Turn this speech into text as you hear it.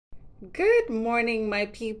Good morning, my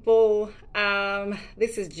people.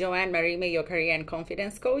 This is Joanne Marime, your career and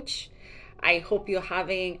confidence coach. I hope you're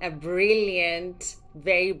having a brilliant,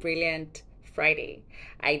 very brilliant Friday.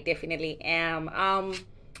 I definitely am.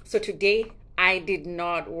 So today I did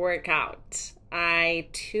not work out. I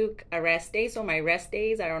took a rest day, so my rest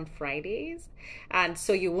days are on Fridays, and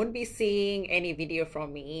so you won't be seeing any video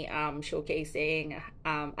from me showcasing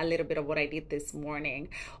a little bit of what I did this morning.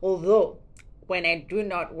 Although when I do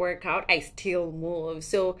not work out, I still move.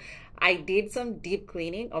 So I did some deep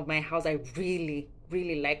cleaning of my house. I really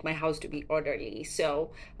like my house to be orderly.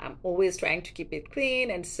 So I'm always trying to keep it clean.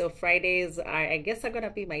 And so Fridays are, I guess, are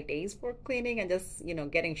gonna be my days for cleaning and just,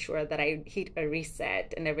 getting sure that I hit a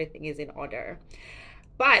reset and everything is in order.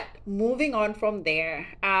 But moving on from there,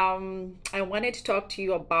 I wanted to talk to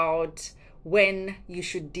you about when you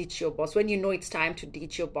should ditch your boss, when you know it's time to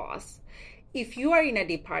ditch your boss. If you are in a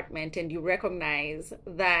department and you recognize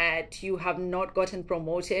that you have not gotten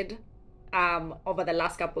promoted over the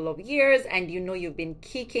last couple of years, and you know you've been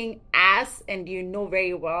kicking ass, and you know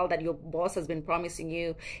very well that your boss has been promising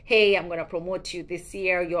you, hey, I'm going to promote you this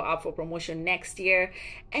year, you're up for promotion next year,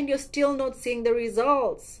 and you're still not seeing the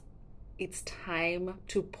results, it's time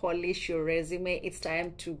to polish your resume. It's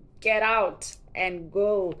time to get out and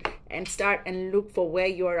go and start and look for where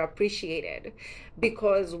you are appreciated.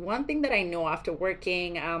 Because one thing that I know after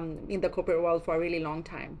working in the corporate world for a really long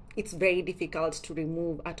time, it's very difficult to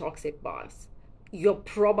remove a toxic boss. You're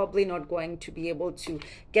probably not going to be able to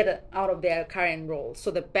get out of their current role.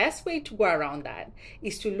 So the best way to go around that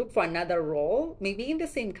is to look for another role, maybe in the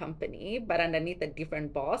same company, but underneath a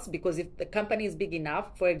different boss. Because if the company is big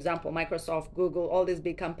enough, for example, Microsoft, Google, all these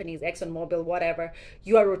big companies, ExxonMobil, whatever,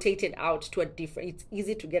 you are rotated out to a different, it's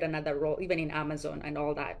easy to get another role, even in Amazon and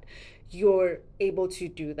all that. You're able to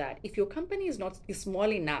do that. If your company is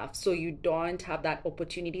small enough so you don't have that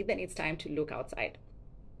opportunity, then it's time to look outside.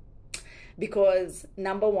 Because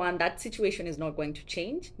number one, that situation is not going to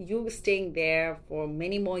change. You staying there for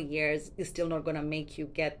many more years is still not going to make you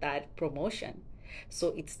get that promotion.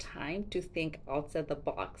 So it's time to think outside the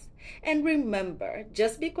box. And remember,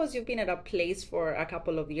 just because you've been at a place for a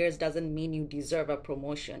couple of years doesn't mean you deserve a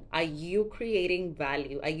promotion. Are you creating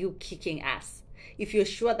value? Are you kicking ass? If you're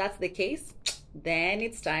sure that's the case, then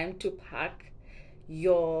it's time to pack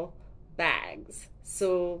your bags.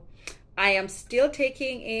 So I am still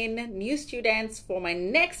taking in new students for my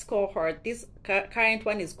next cohort. This current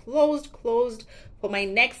one is closed for my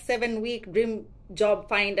next 7-week Dream Job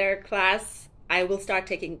Finder class. I will start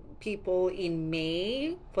taking people in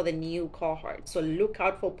May for the new cohort. So look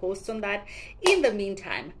out for posts on that. In the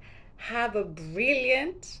meantime, have a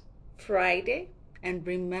brilliant Friday, and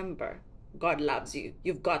remember, God loves you.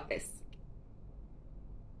 You've got this.